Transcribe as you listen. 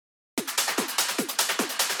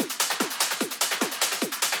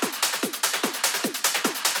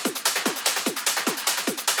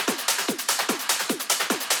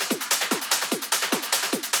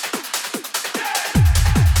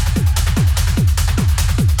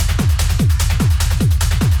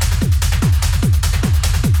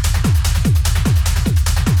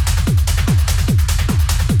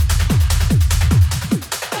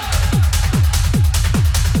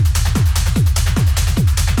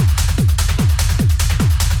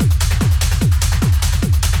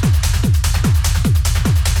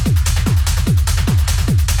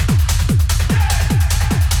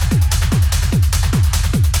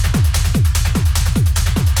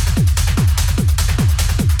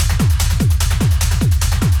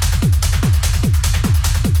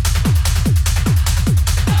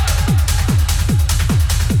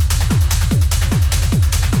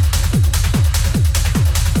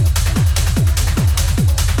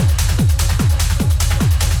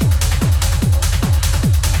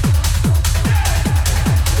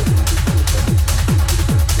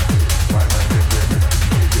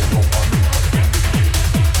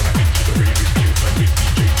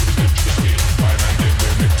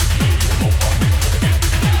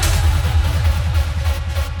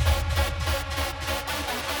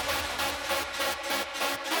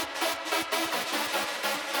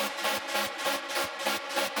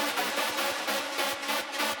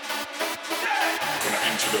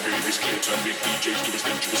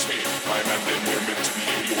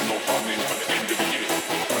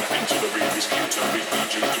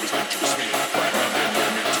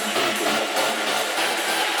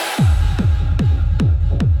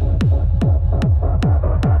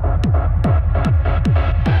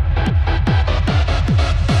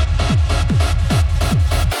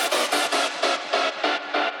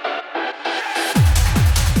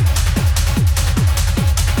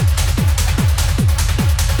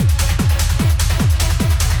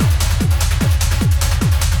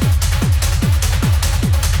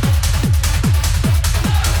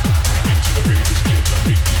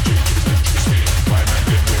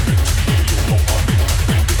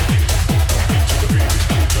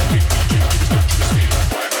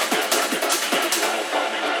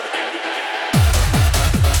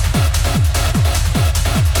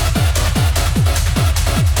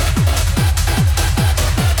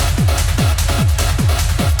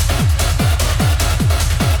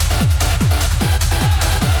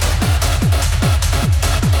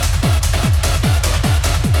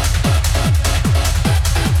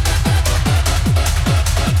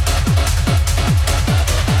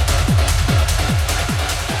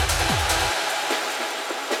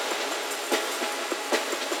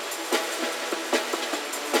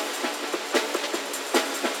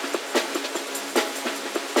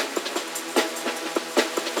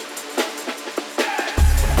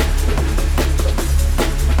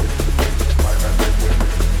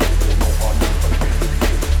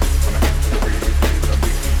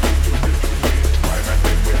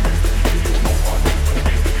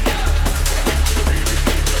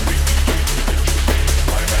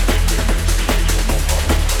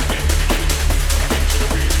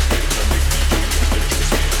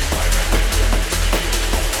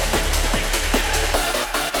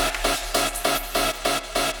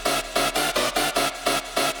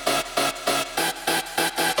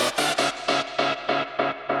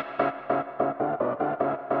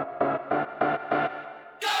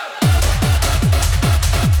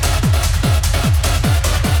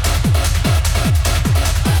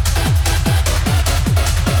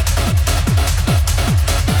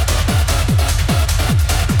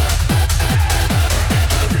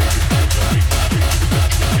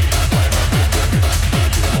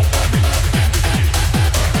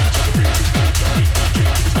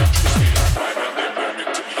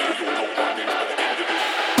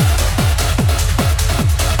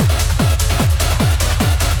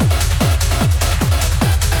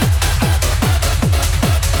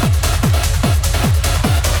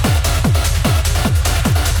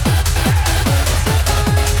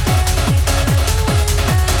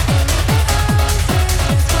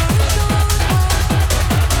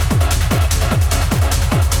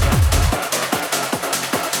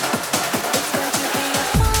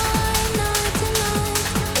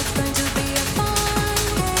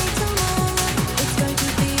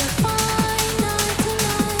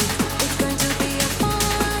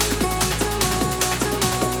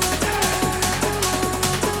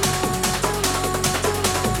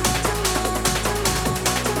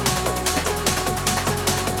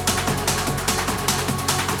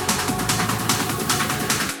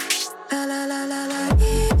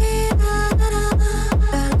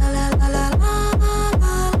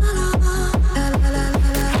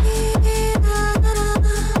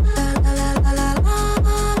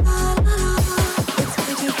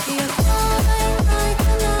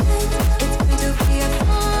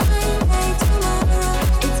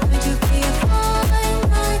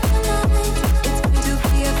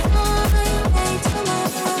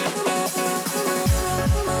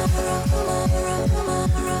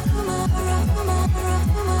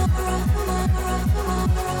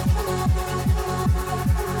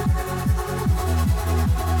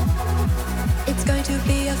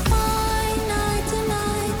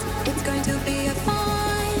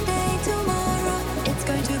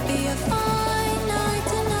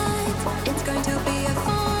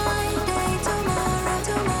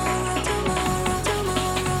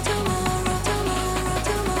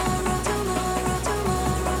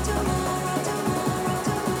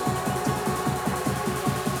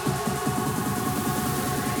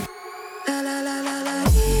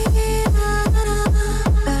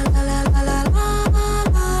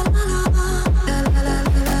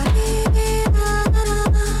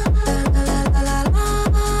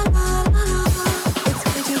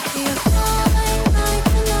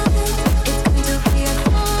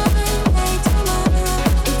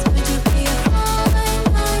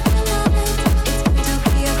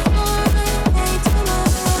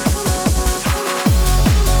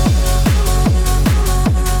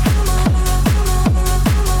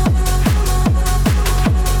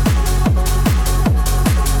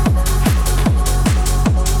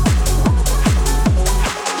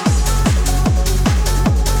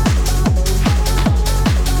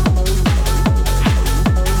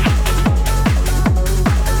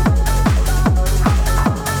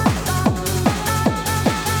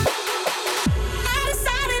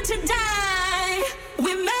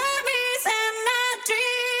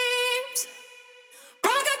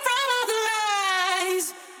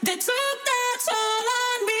They took their toll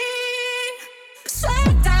on me.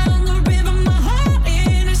 Slide down the river, my heart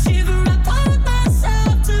in a shiver. I pulled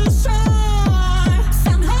myself to shore.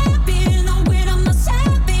 Found hope in the wind of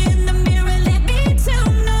myself in the mirror. Led me to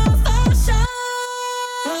know for sure.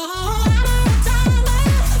 Oh, I'm a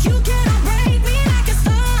diamond. You cannot break me like a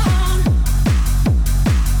stone.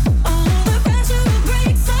 Oh, the pressure will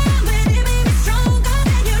break some, but it made me stronger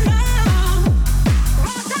than you know.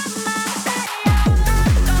 Rock that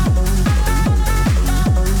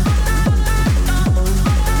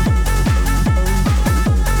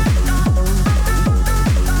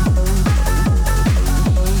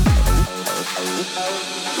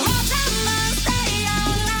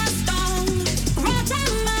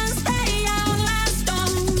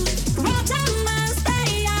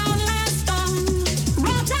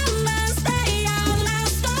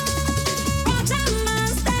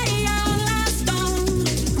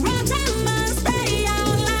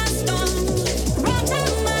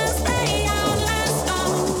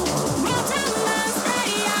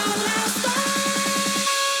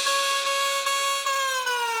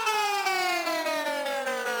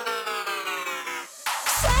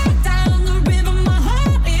down the river, my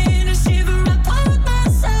heart in a shiver. I pulled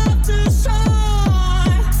myself to shore.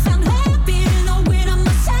 Found hope in the wind of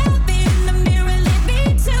myself in the mirror. Led me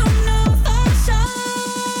to know for sure.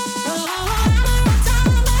 Oh, I'm a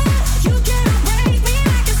diamond. You cannot break me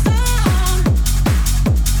like a stone.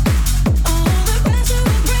 Oh, the pressure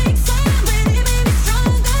will break some, but it made me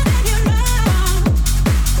stronger than you know.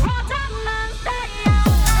 Raw diamonds, stay out.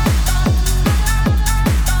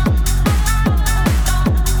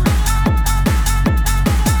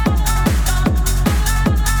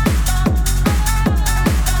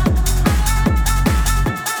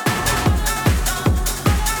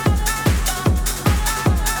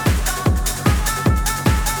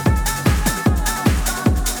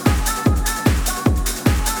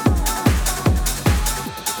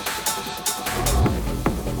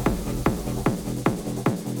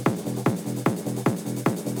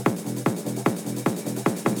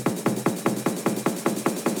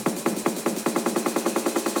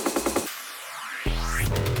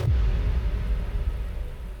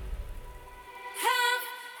 Have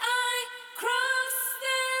I crossed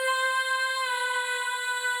the line?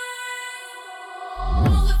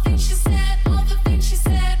 All the things she said, all the things she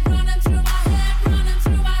said, running through my head, running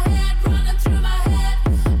through my head, running through my head.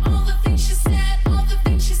 All the things she said, all the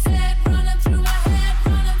things she said, running through my head,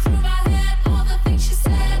 running through my head. All the things she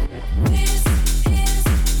said. This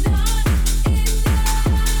is not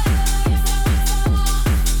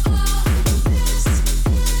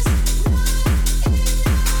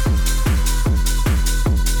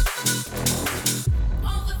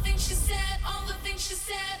all the things she said, all the things she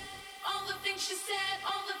said, all the things she said,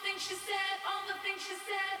 all the things she said, all the things she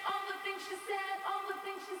said, all the things she said, all the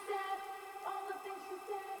things she said, all the things she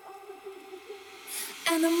said, all the things she said.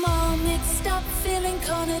 And I'm all mixed up, feeling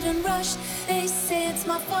cornered and rushed. They say it's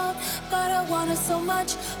my fault, but I want her so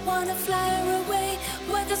much. Wanna fly her away,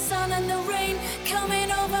 with the sun and the rain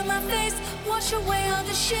coming over my face, wash away all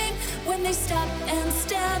the shame. When they stop and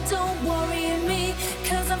stare, don't worry me,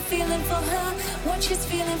 cause I'm feeling for her what she's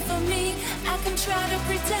feeling for me. I can try to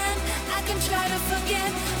pretend, I can try to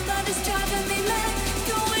forget, but it's driving me mad,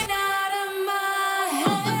 going out of my head.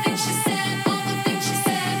 All the things she said, all the things she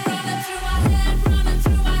said, running through my head, running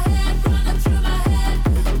through my head, running through my head.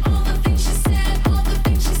 All the things she said, all the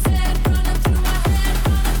things she said, running through my head,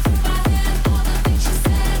 running through my head. All the things she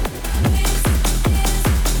said. This is not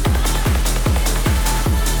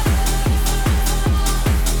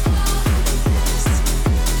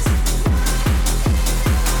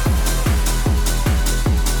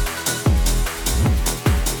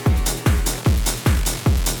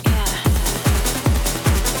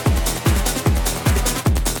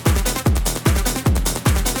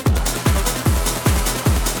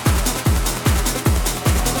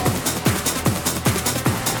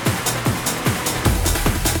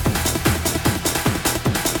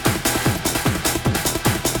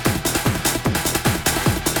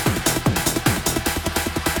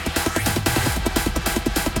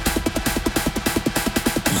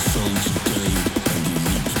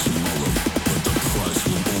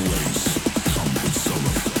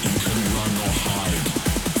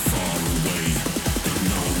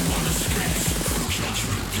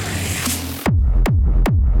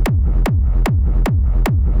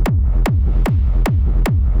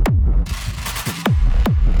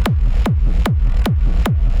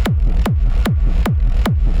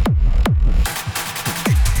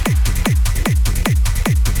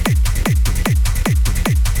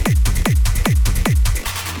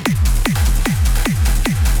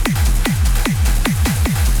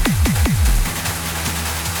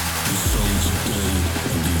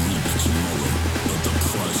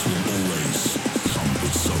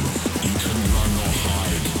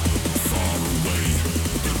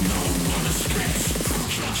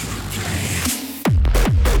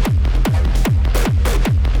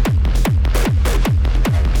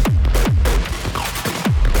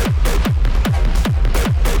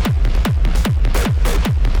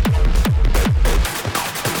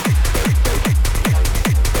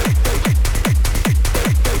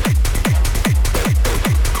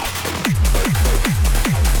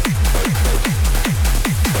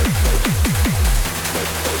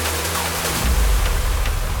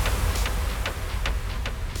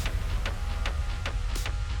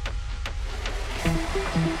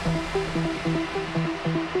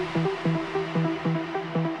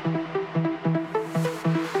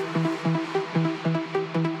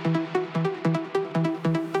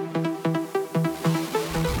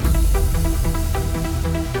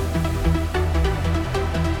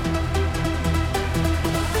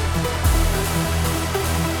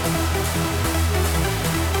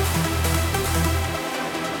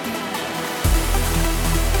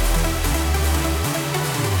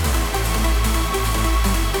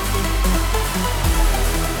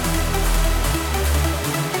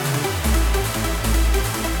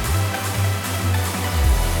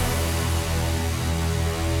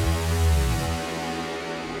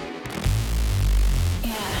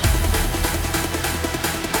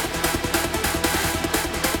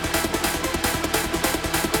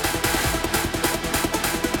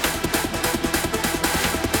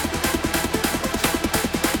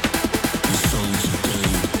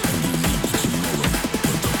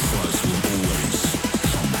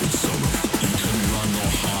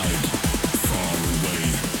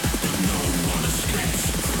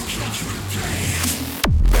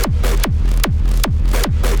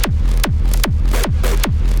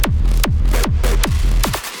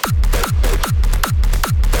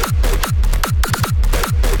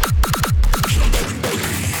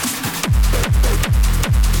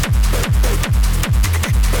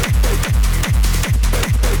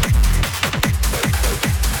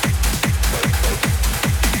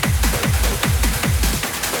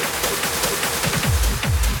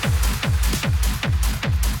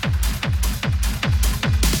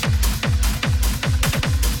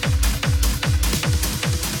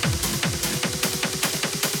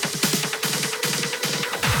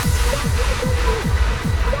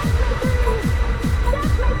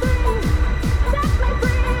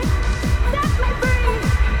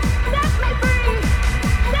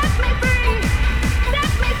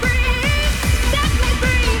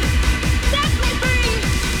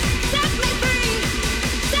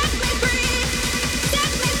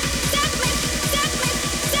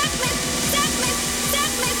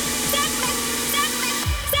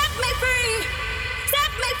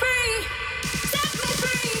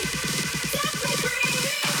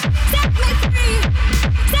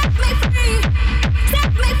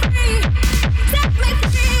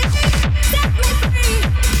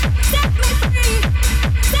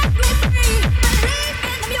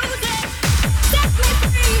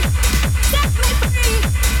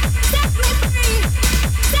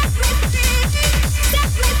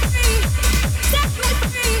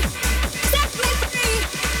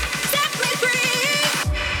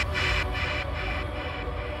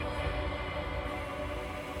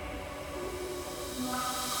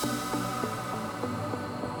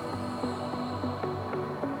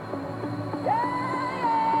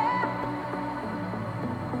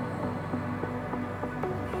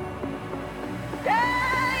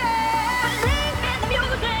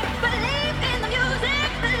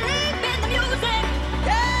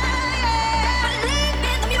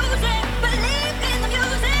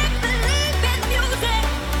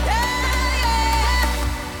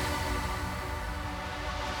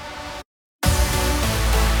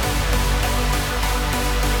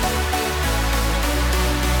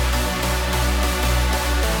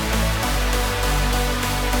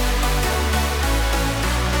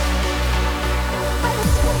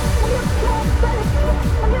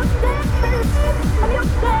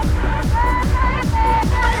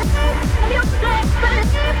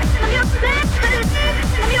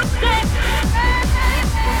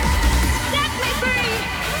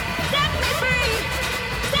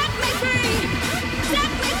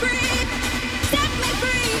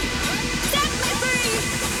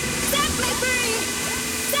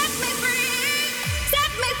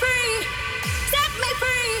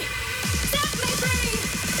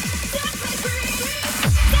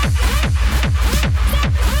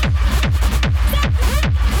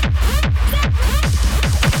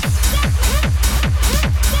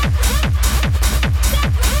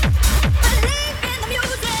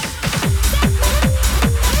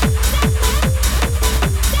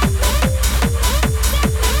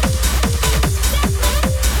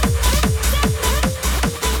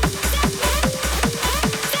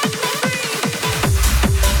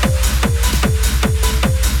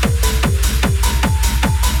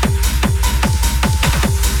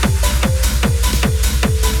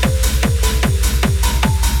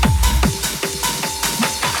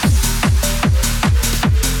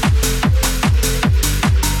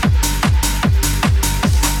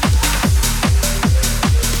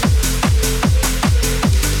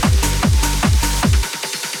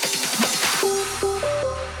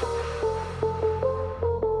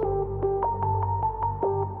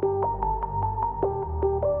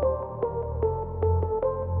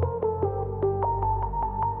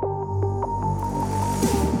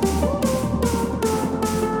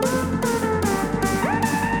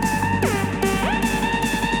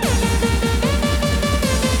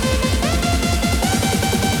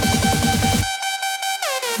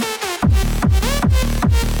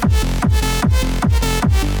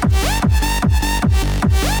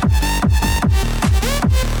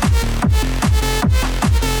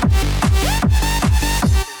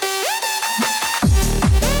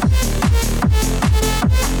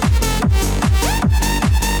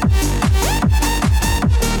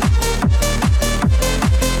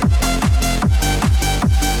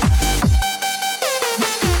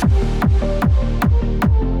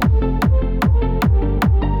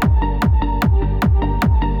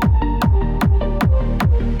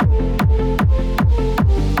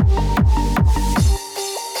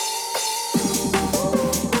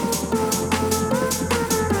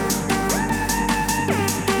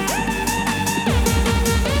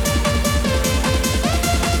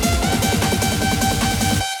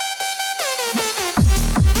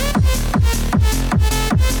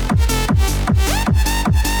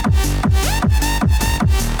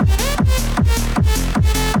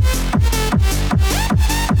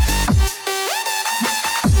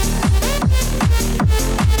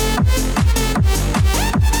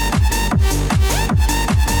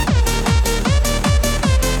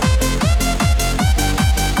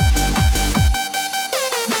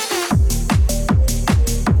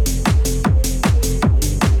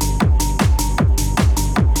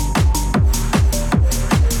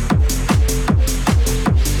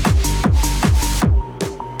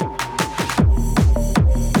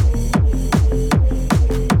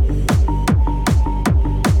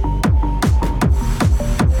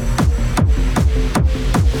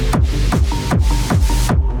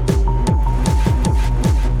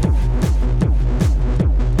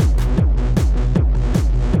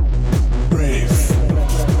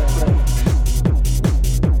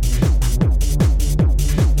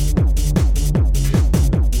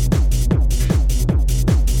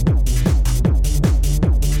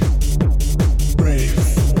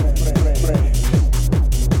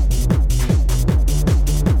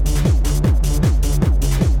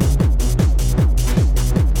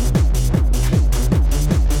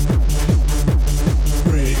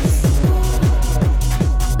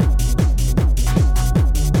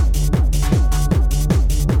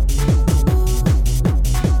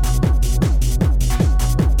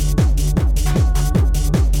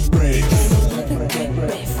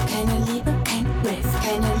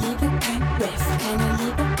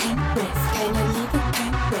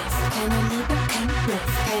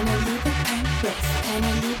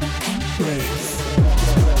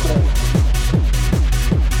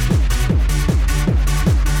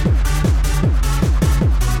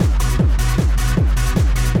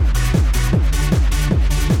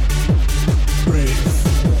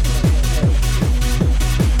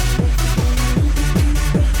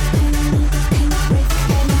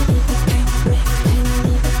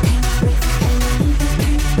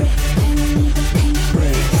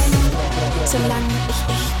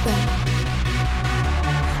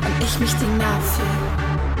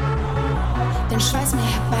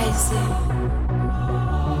sehen.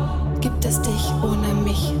 Gibt es dich ohne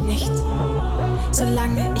mich nicht,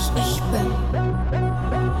 solange ich bin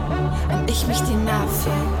und ich mich dir nah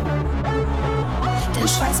fühl, den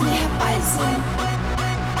Schweiß mir herbeisehen.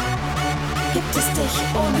 Gibt es dich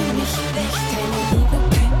ohne mich nicht, keine Liebe,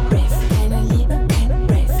 kein Rave, keine Liebe, kein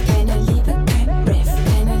Rave, keine Liebe, kein Rave,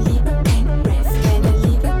 keine Liebe, kein Rave, keine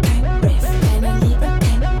Liebe, kein Rave, keine Liebe, kein Rave,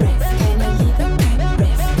 keine Liebe, kein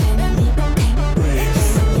Rave, keine Liebe, kein Rave, keine Liebe,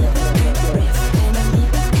 kein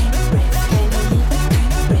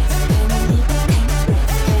Rave, keine Liebe, kein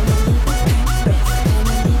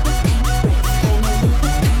Rave, keine Liebe, kein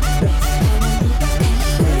Rave, keine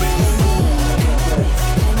Liebe, kein Rave, keine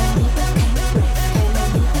Liebe,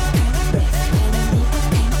 kein Rave,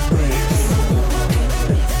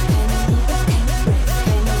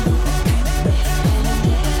 keine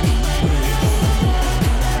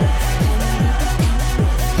Liebe,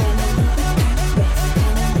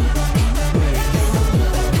 kein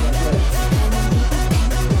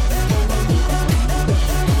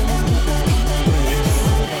Rave, keine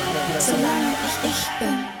Liebe, kein solange ich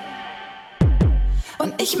bin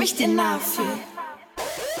und ich mich dir nah fühl,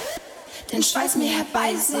 den Schweiß mir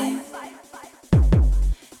herbeisehen.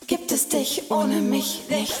 Gibt es dich ohne mich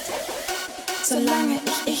nicht, solange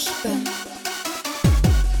ich bin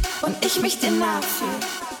und ich mich dir nah fühl,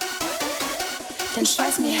 den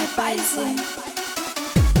Schweiß mir herbeisehen.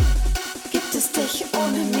 Gibt es dich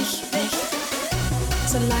ohne mich nicht,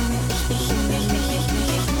 solange ich ohne mich nicht,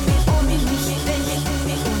 ohne mich nicht, ohne mich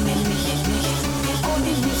nicht, ohne mich nicht, ohne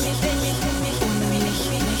mich nicht,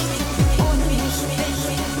 ohne mich nicht,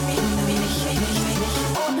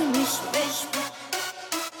 ohne mich nicht.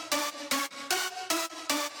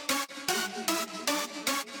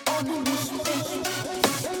 Ohne mich nicht.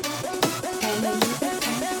 Keine Liebe,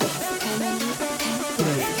 kein Rave, keine Liebe, kein Rave,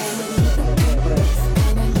 keine Liebe, kein Rave, keine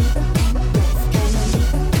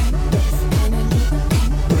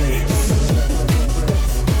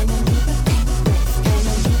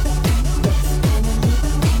Liebe, kein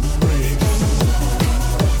Rave, keine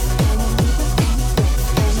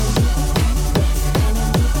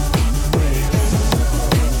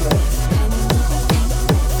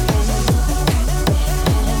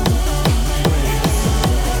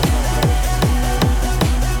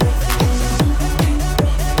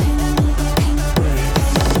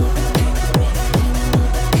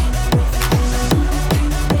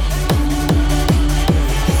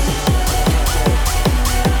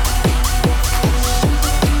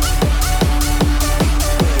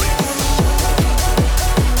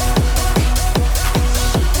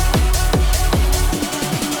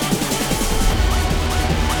kein Rave, keine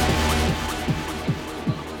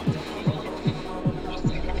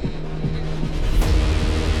Liebe, kein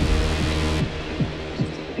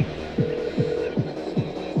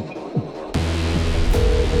Rave,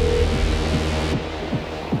 keine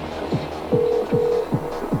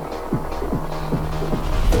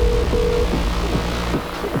Liebe,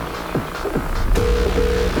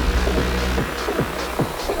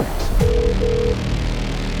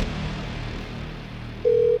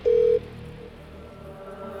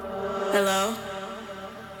 Hello?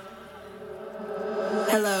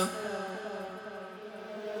 Hello?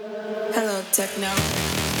 Hello, techno.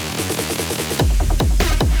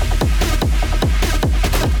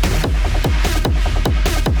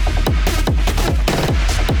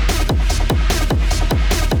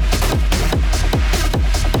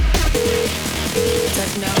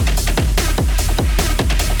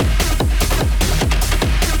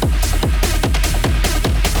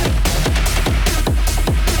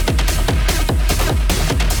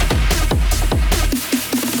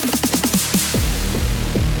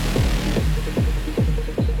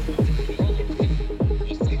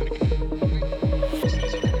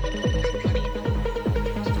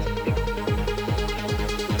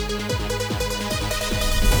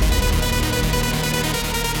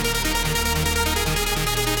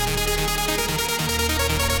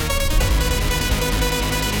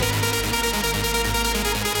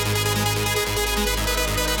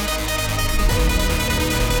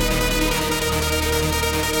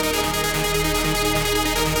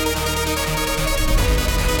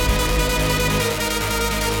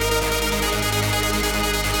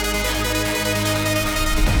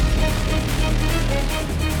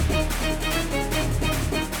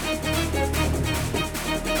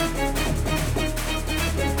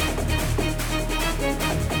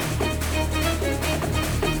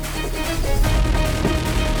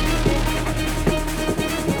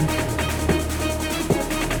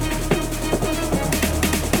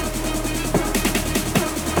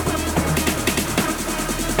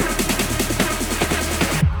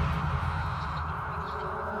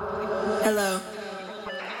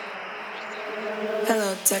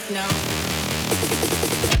 Hello, techno.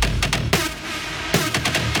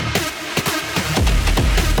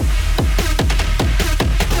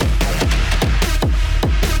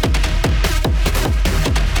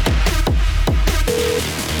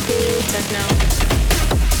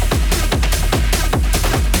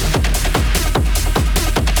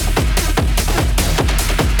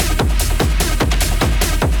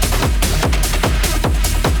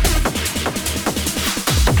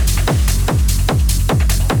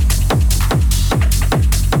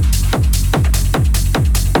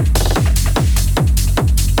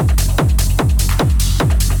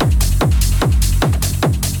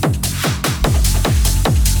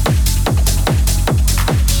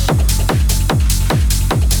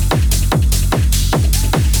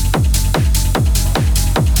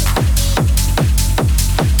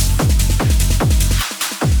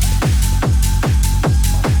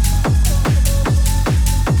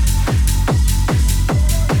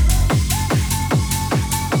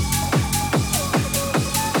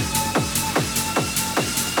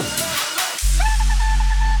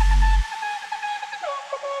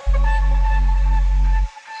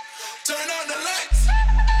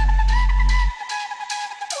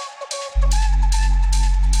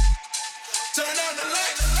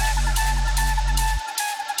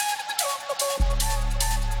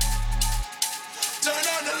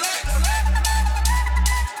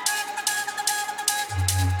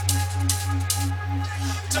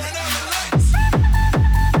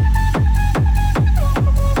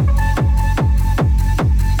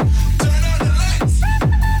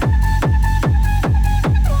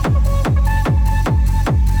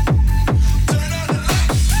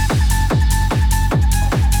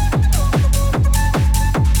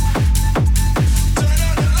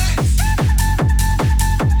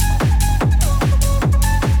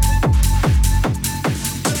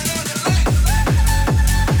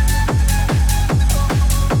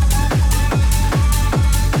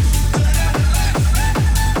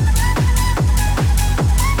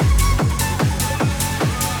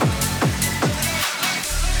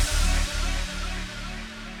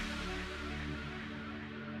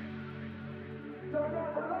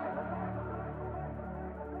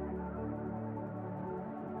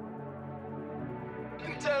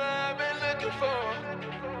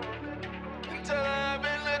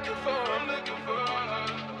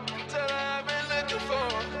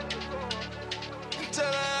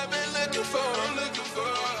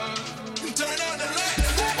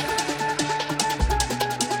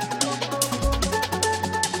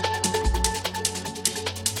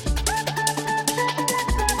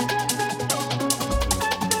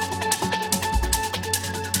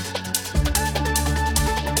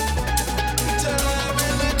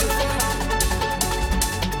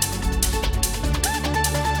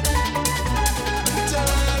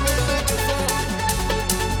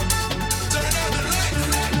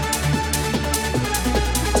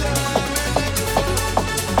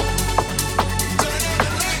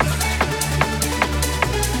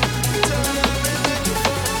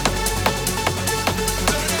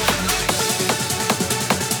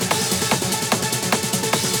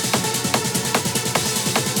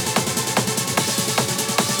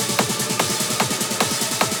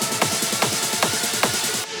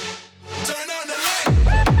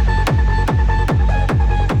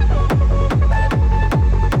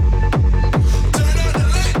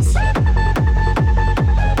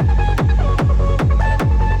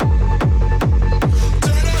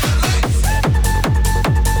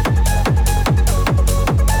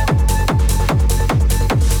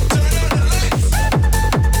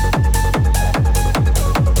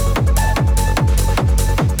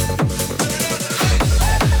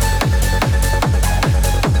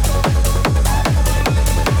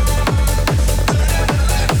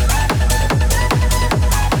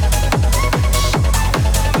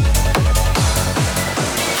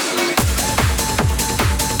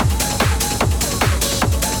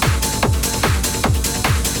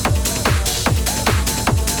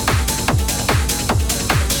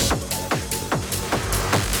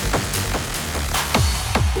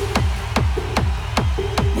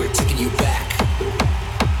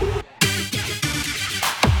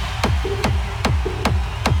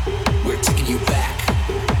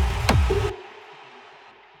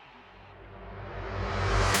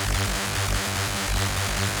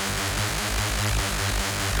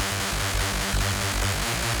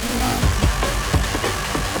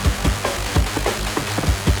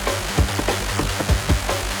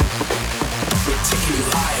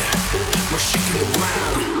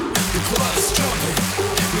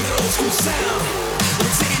 sound.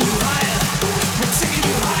 We're taking you higher. We're taking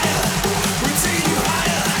you higher. We're taking you higher.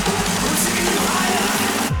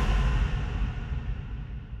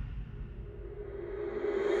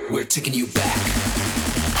 taking you back.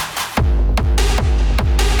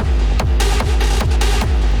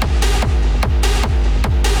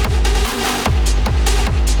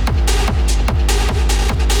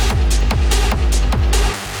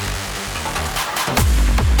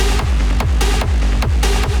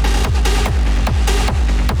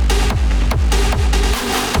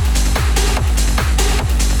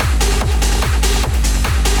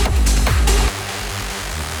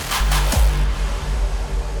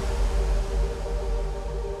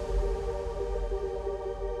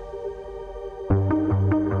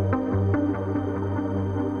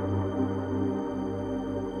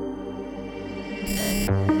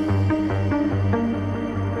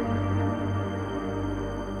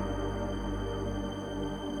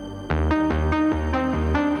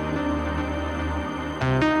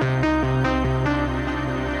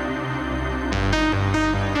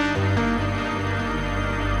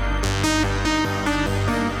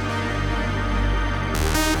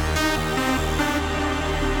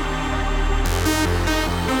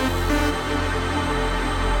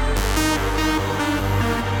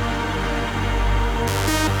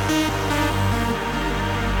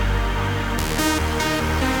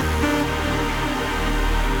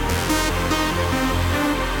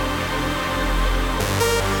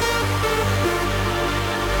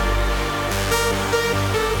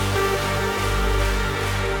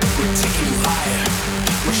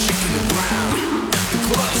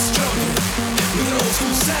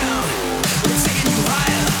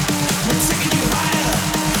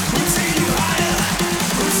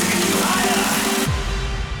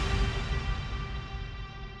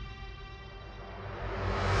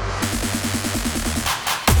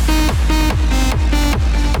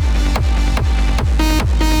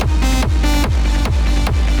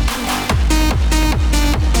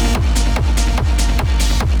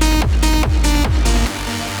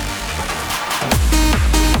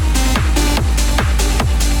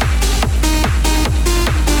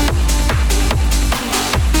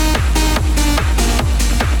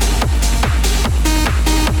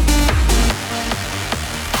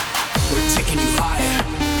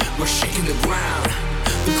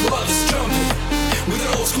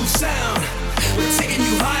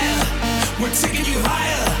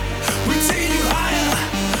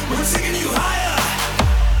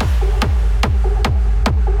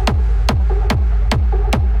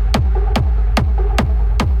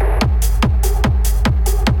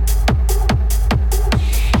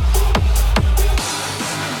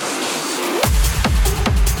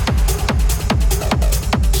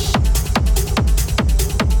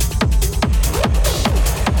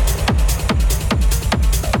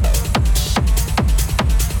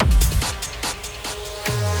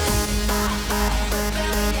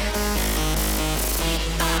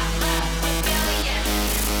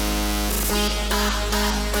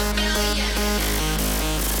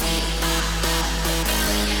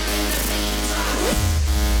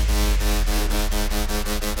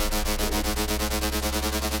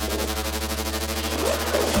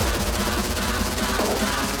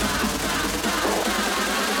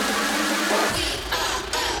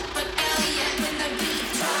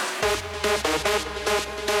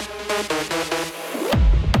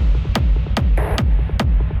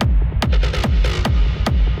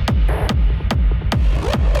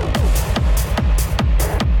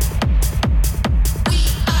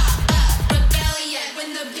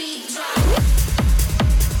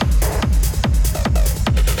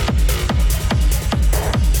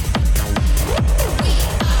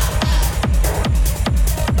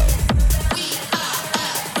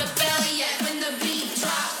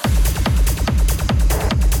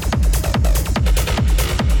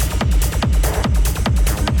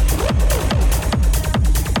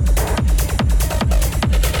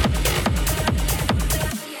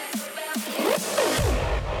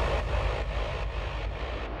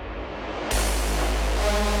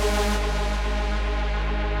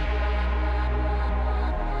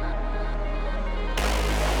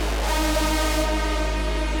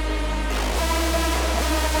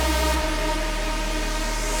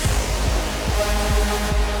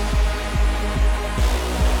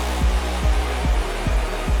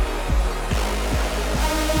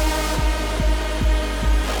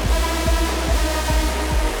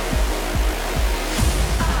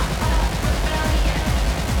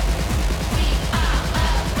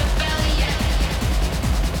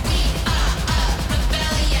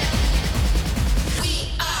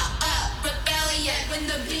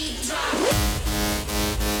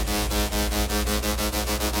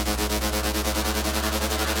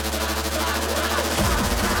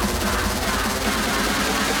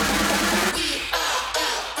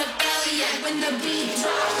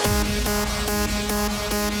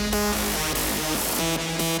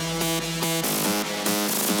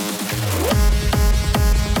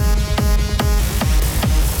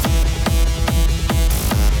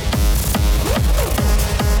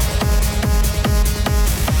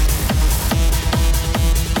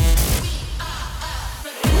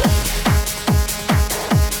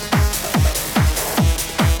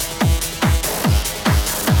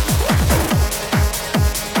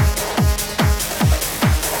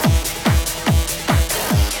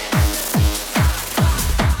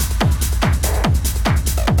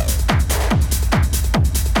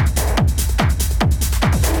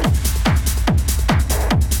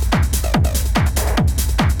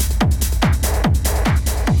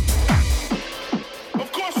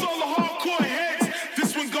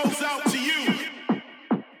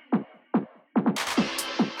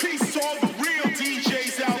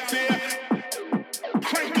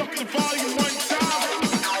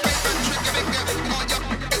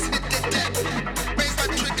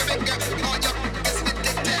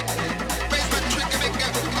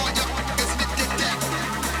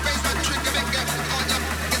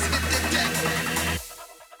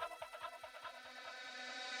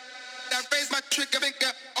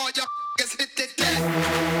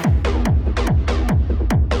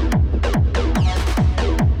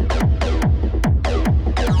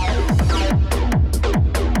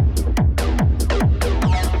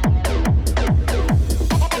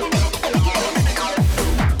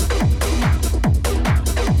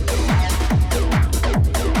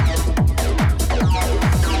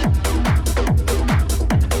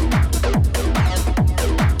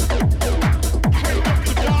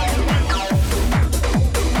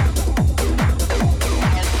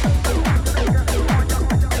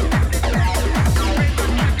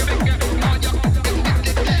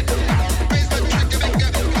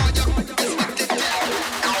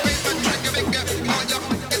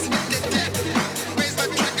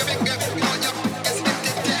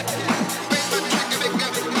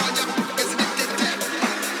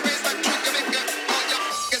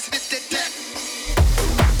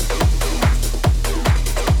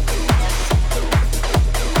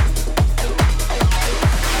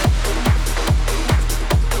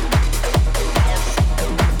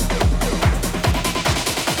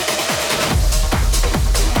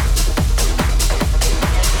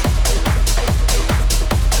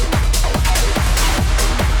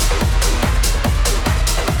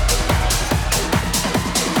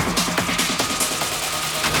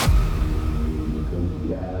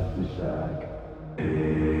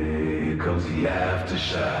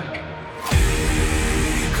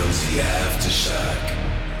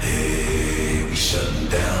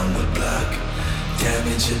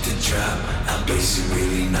 hit the drop, our bass it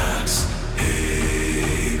really knocks.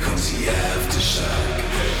 Hey, comes the aftershock.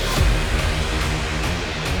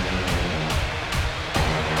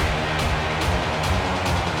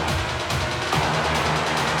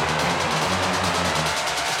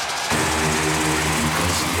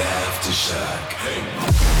 Aftershock. Hey.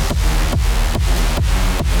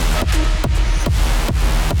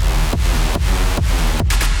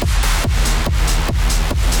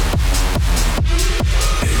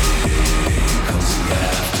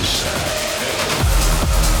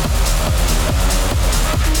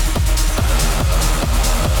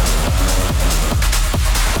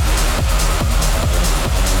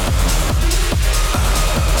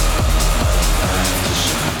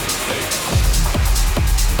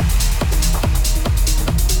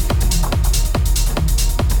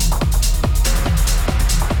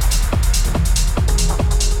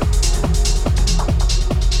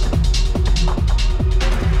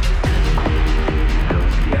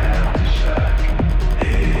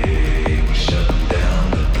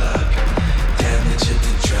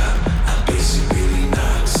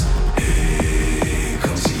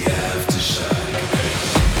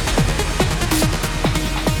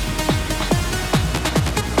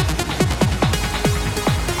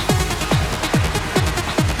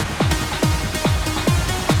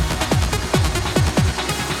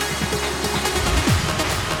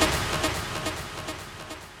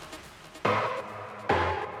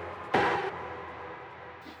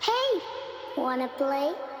 Wanna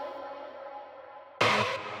play?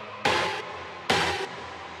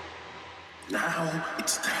 Now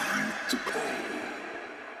it's time to play.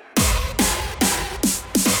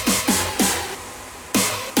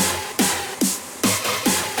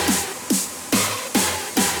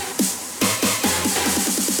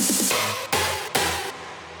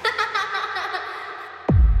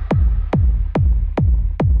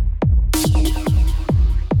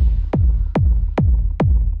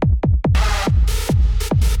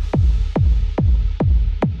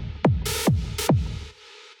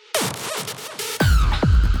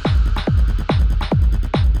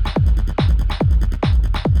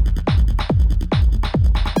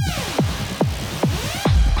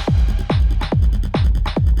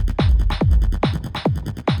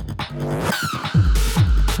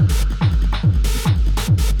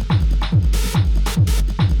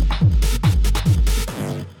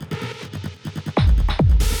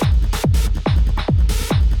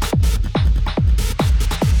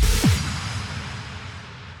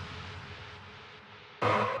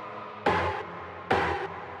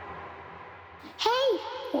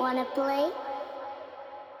 Wanna play?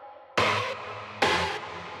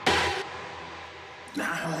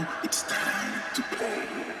 Now it's time to play.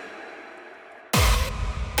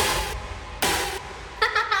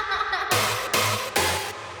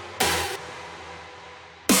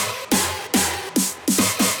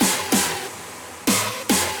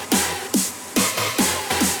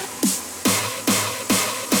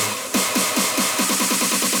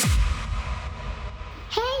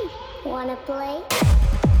 Hey, wanna play?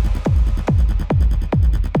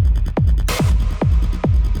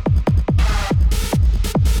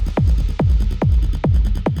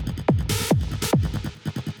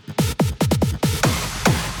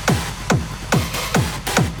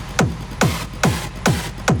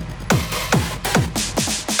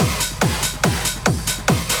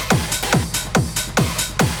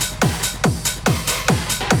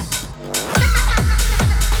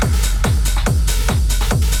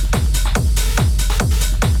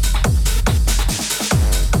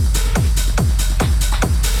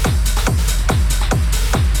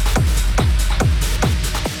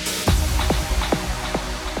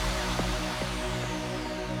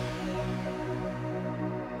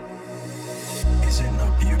 Is it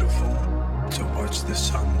not beautiful to watch the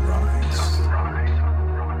sun rise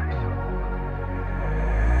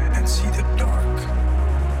and see the dark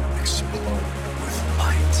explode with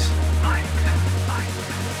light?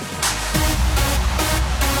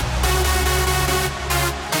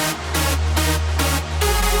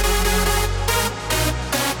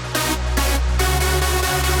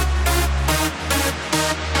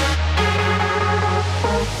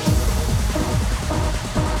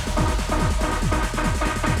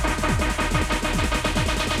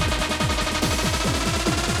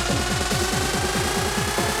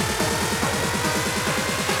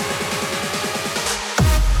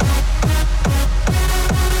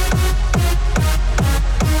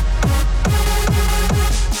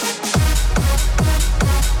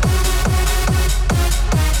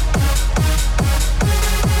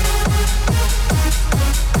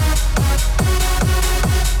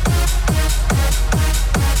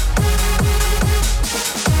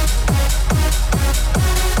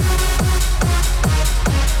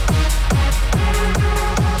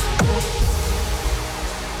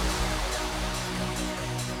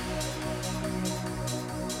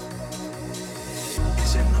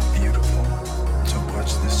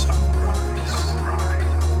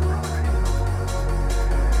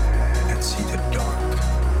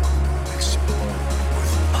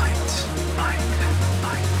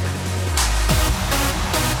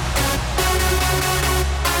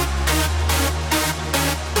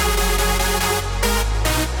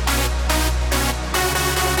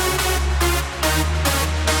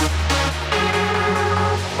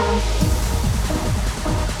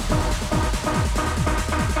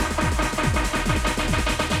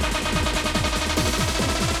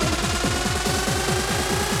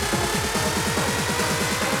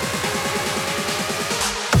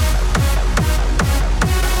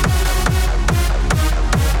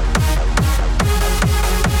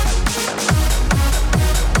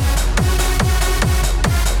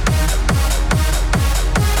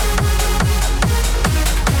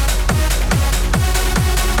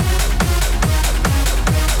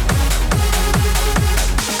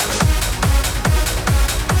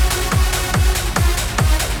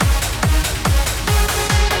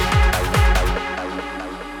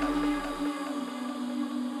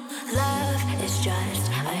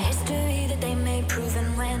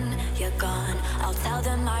 I'll tell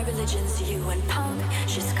them my religion's you and punk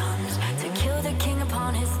just comes to kill the king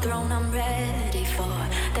upon his throne. I'm ready for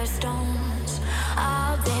their stones.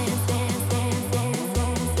 I'll dance, dance, dance, dance,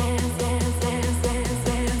 dance, dance, dance, dance, dance, dance,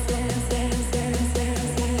 dance, dance,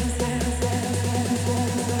 dance, dance, dance,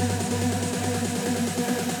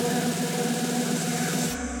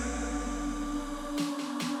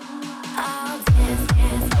 I'll dance,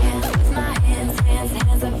 dance, dance with my hands, hands,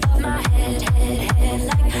 hands above my head, head, head.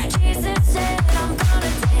 Like Jesus said, I'm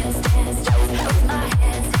gonna dance, dance, dance with my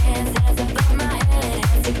hands, hands, hands above my head.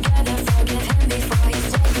 Hands together, forgive him before he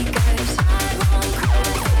said because I won't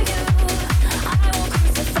cry for you. I won't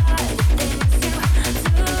crucify the things you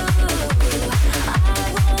do. I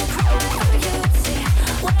won't cry for you. See,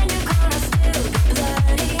 when you're gonna still be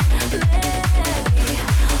bloody Mary.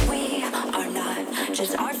 We are not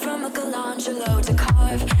just art from Michelangelo to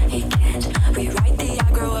carve. He can't rewrite the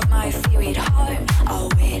aggro of my feared heart. I'll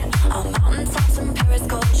wait on mountaintops in Paris,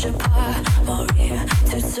 culture par mourir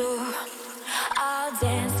to soar. I'll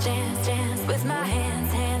dance, dance, dance with my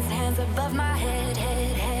hands, hands, hands above my head,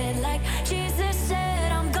 head, head. Like Jesus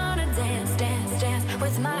said, I'm gonna dance, dance, dance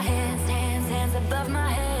with my hands, hands, hands above my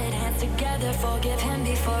head. Hands together, forgive him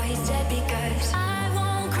before he said because I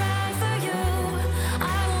won't cry for you.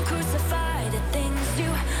 I won't crucify the things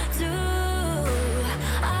you do.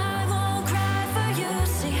 I won't cry for you.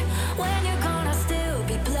 See, when you're gonna still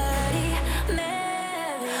be bloody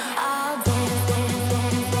Mary. I'll dance, dance,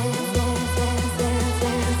 dance, dance, dance, dance, dance,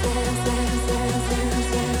 dance, dance, dance, dance,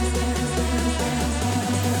 dance, dance, dance,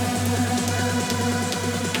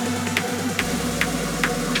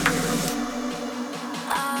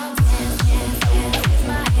 I'll dance, dance, dance with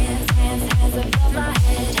my hands, hands, hands above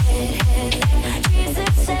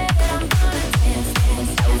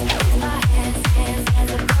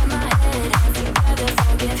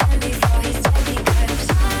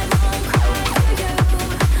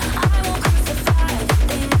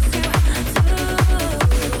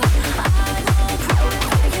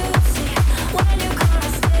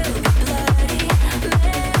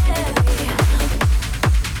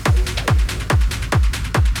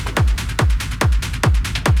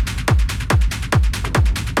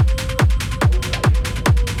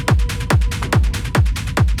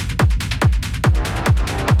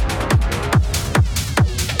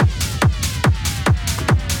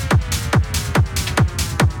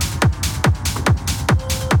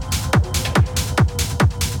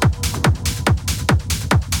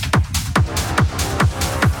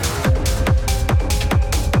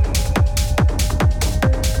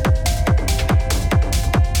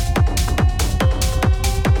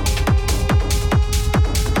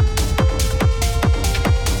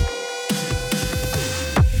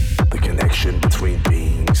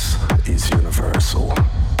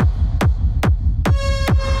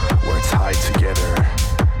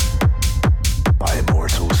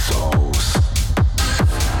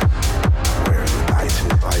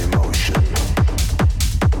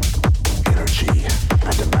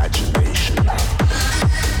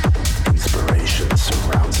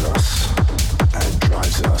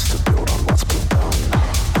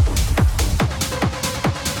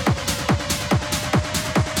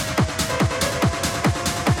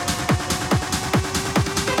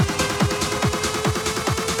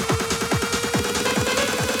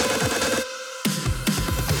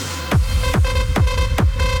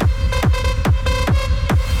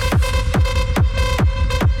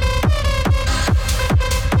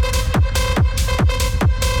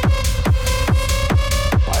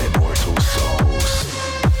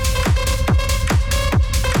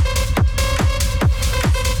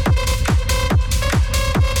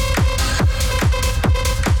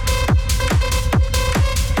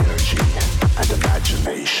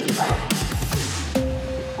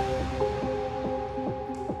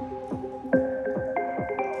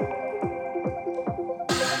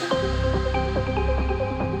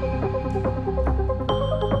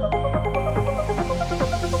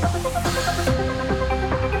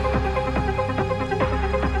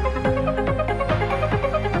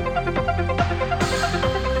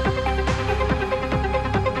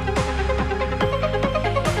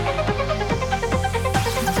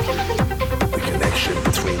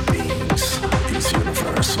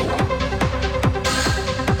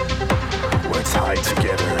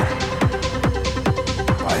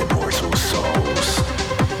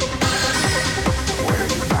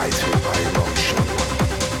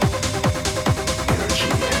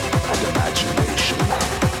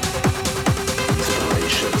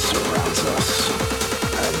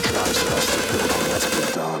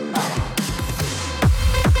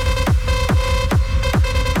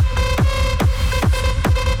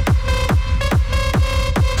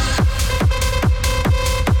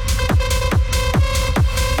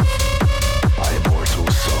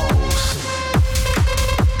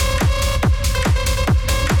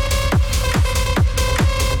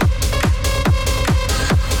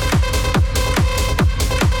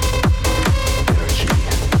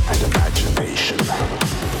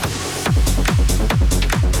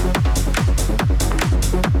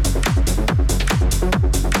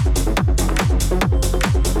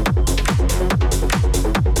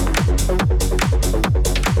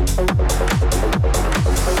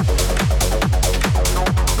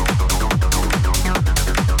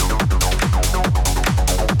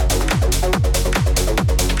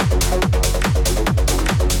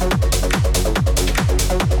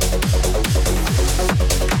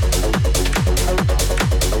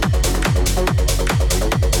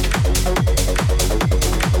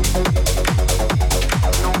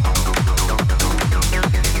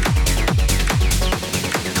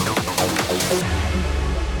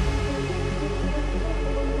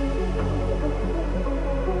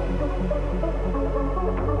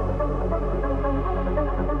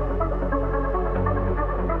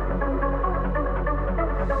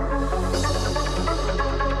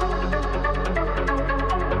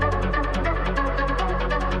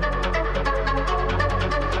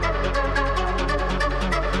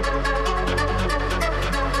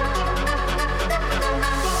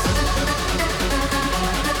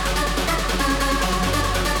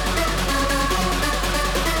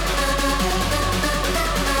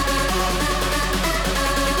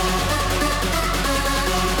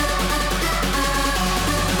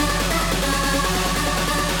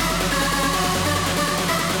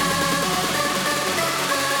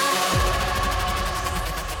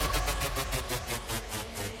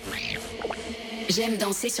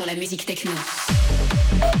danser sur la musique techno.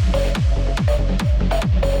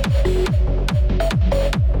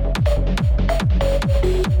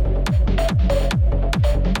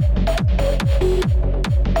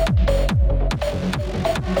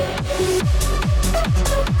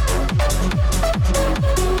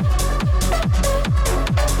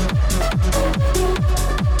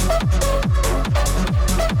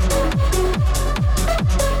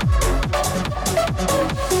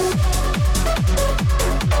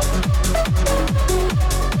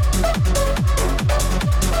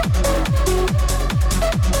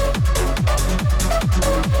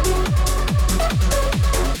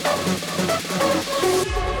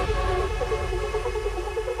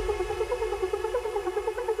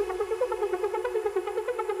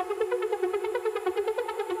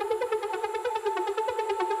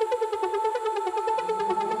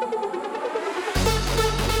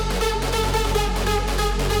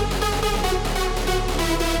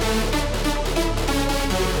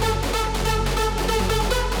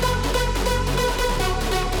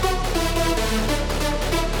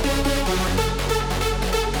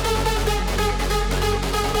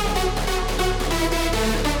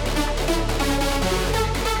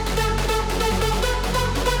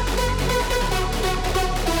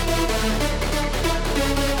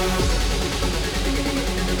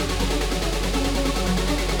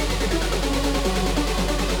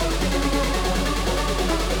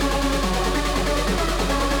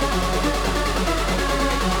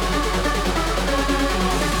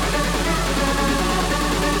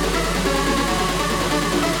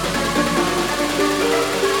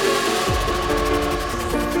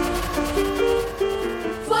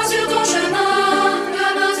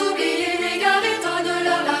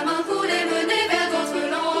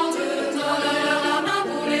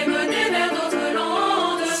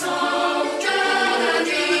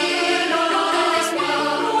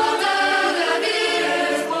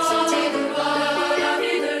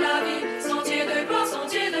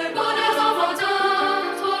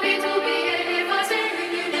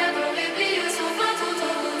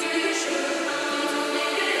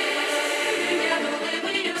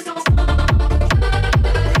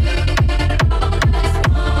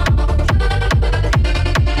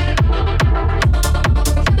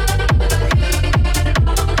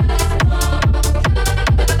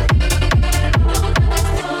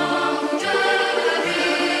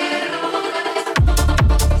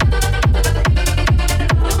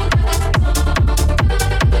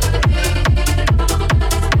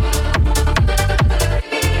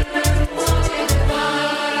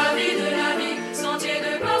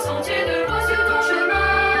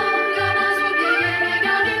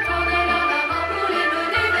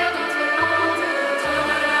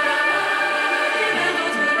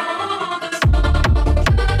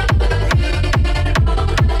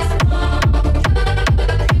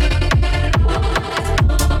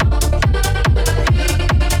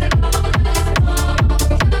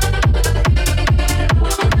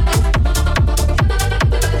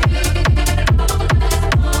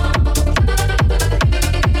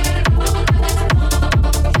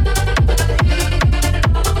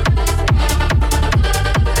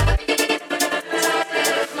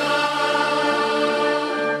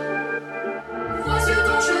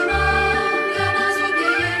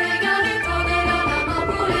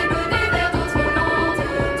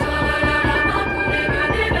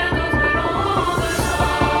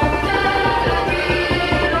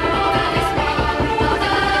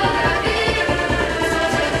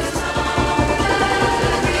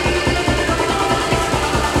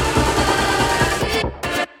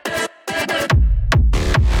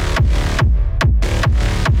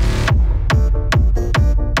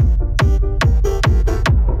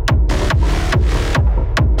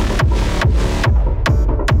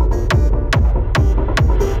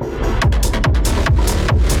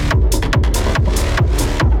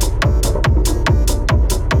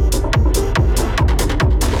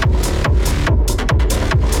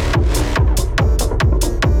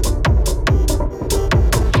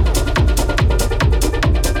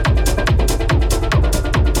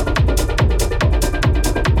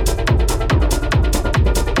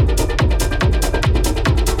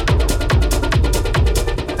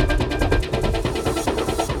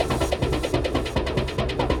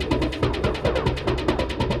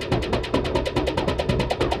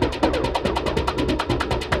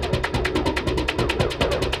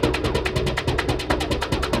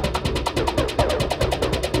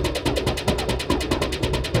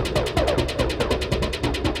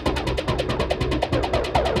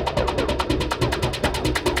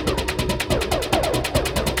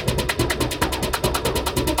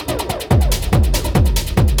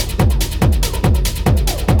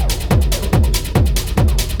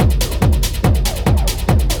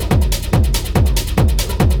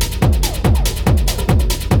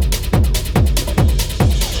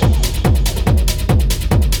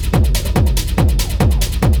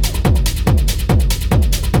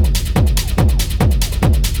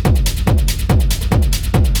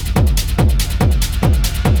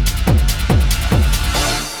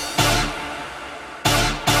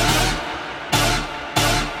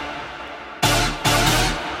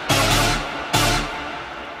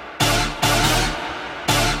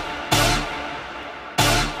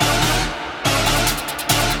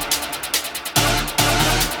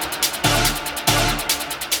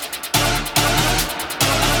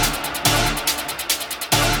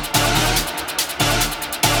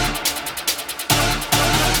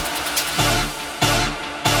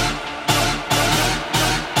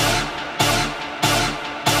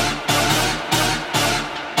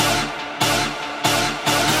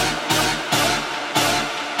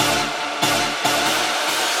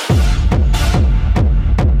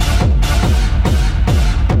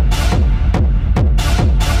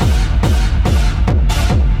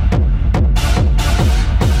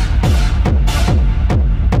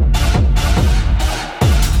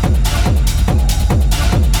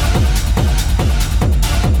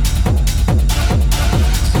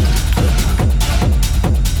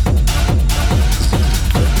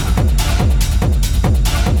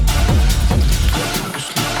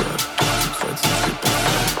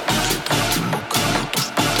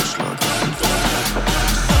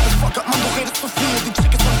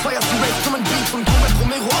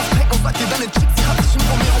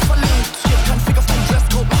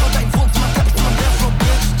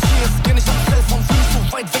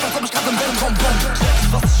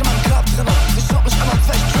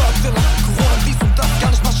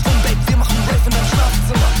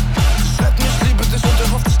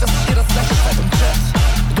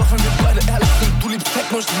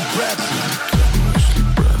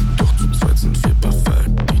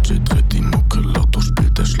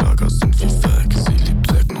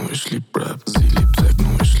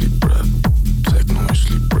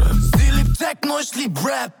 lieb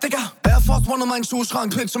Rap, Digga. Air Force One in meinen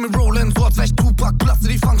Schuhschrank, Pitch und mir rollin', so als wär ich Tupac. Blasse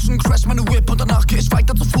die Function, crash meine Whip und danach geh ich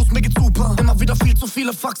weiter zu Fuß, mir geht's super. Immer wieder viel zu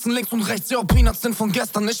viele Faxen, links und rechts, yo, Peanuts sind von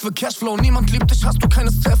gestern. Ich will Cashflow, niemand liebt dich, hast du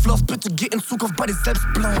keine Self-Love. Bitte geh in Zukunft bei dir selbst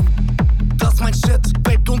bleiben. Das ist mein Shit,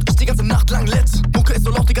 Babe, und ich die ganze Nacht lang lit. Mucke ist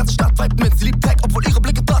so laut, die ganze Stadt weit mit. Sie liebt Tech, obwohl ihre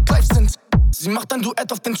Blicke dark life sind. Sie macht ein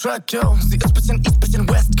Duett auf den Track, yo. Sie ist bisschen East, bisschen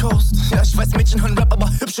West Coast. Ja, ich weiß, Mädchen hören Rap, aber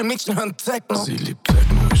hübsche Mädchen hören Techno. Sie liebt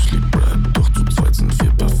Techno, ich lieb Rap, doch zu zweit sind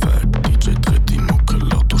wir perfekt. DJ dreht die Mucke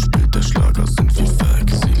laut, doch spielt der Schlager, sind wir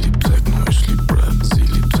weg. Sie liebt Techno, ich lieb Rap. Sie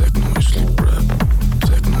liebt Techno, ich lieb Rap.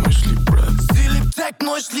 Techno, ich lieb Rap. Sie liebt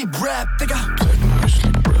Techno, ich lieb Rap, Digga. Techno, ich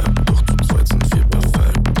lieb Rap, doch zu zweit sind wir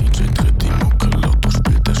perfekt. DJ dreht die Mucke laut, doch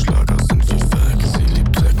spielt der Schlager, sind wir weg. Sie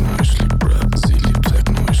liebt Techno, ich lieb Rap. Sie liebt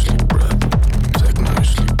Techno, ich lieb Rap. Techno,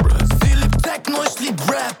 ich lieb Rap. Sie liebt Techno, ich lieb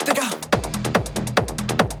Rap, Digga.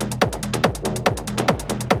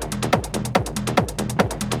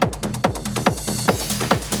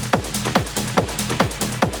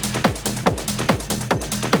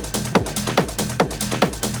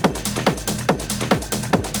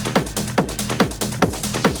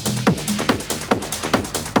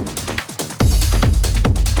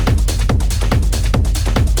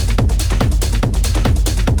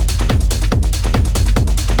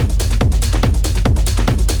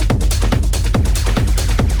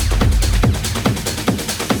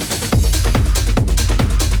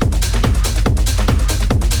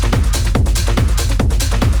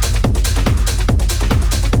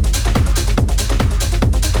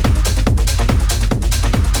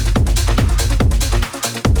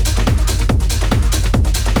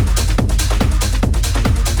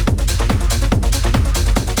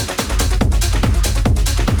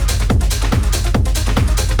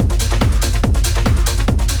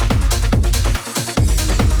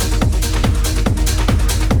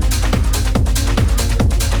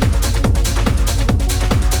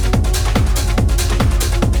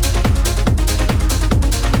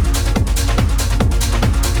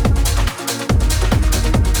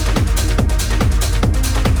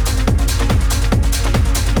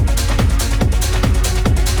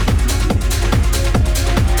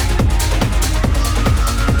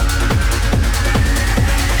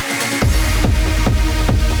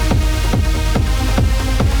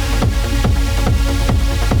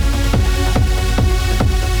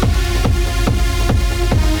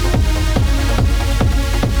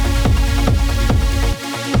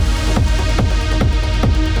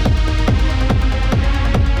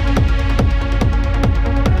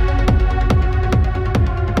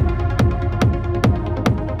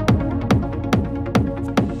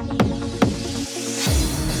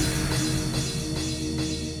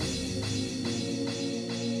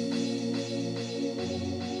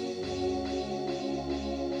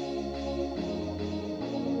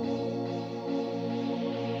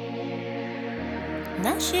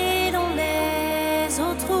 Nager dans les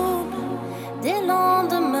eaux troubles des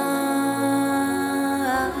lendemains,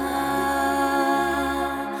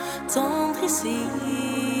 tendre ici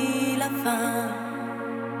la fin,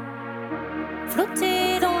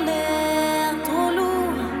 flotter dans l'air trop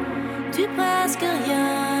lourd du presque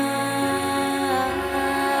rien,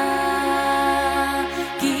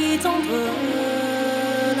 qui tendre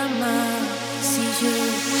la main. Si je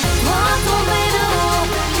dois tomber de haut,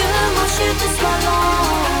 que ma chute soit lente,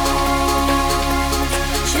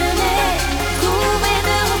 je n'ai trouvé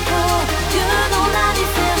de repos que dans la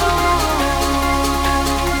différence.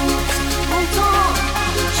 Pourtant,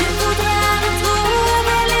 je voudrais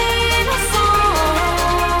retrouver l'innocence.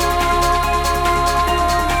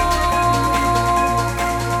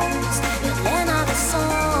 Et rien n'a de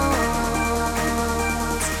sens,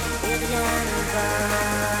 et rien ne va.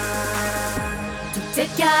 Tout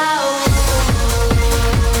est chaos.